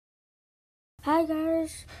Hi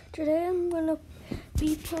guys, today I'm gonna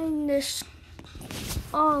be playing this it's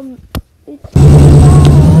called North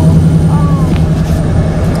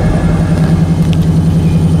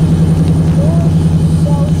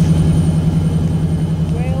South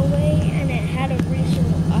Railway, and it had a recent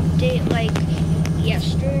update like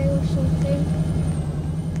yesterday or something.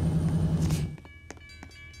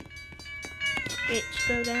 Let's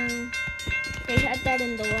go down. They had that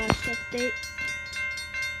in the last update.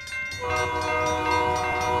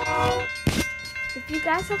 If you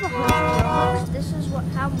guys have 100 Robux, this is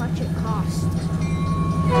how much it costs.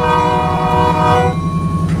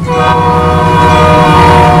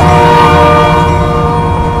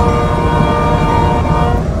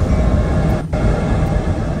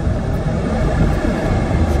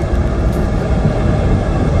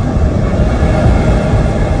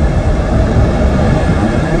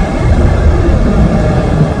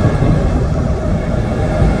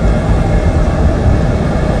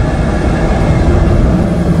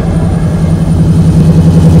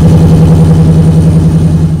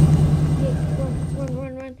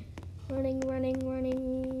 Running.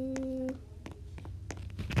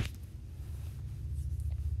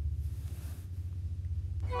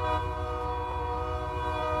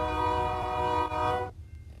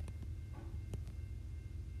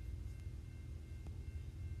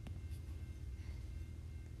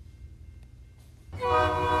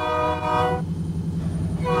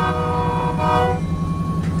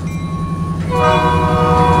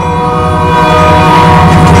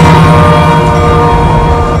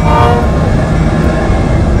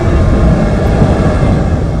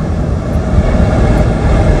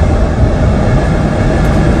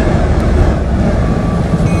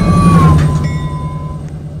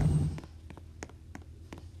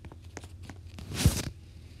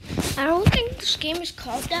 I don't think this game is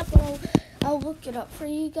called that, but I'll look it up for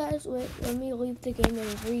you guys. Wait, let me leave the game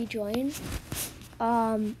and rejoin.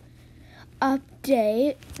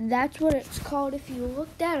 Update. That's what it's called. If you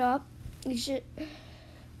look that up, you should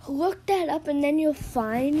look that up and then you'll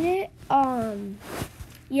find it.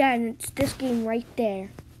 Yeah, and it's this game right there.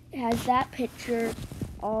 It has that picture,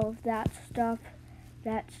 all of that stuff,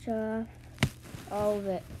 all of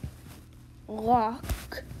it.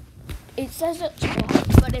 Lock. It says it's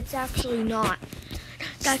locked, but it's actually not.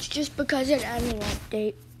 That's just because it had an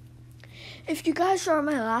update. If you guys saw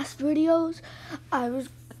my last videos, I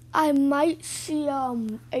might see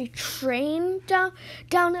a train down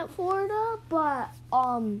at Florida, but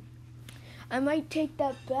I might take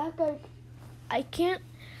that back. I can't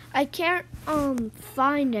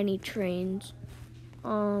find any trains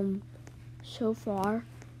so far.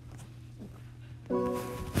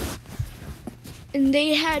 And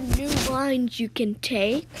they had new lines you can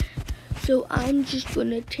take. So I'm just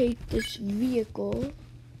gonna take this vehicle.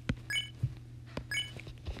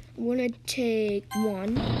 I'm gonna take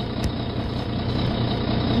one.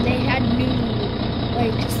 And they had new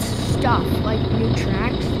stuff, like new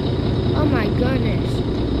tracks. Oh my goodness.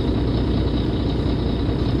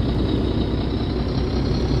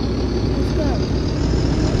 Let's go.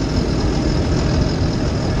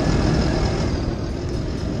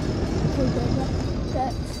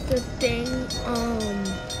 That's the thing,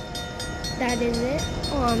 that is it.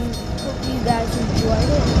 Hope you guys enjoyed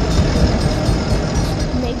it.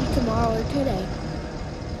 Maybe tomorrow or today.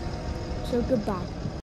 So goodbye.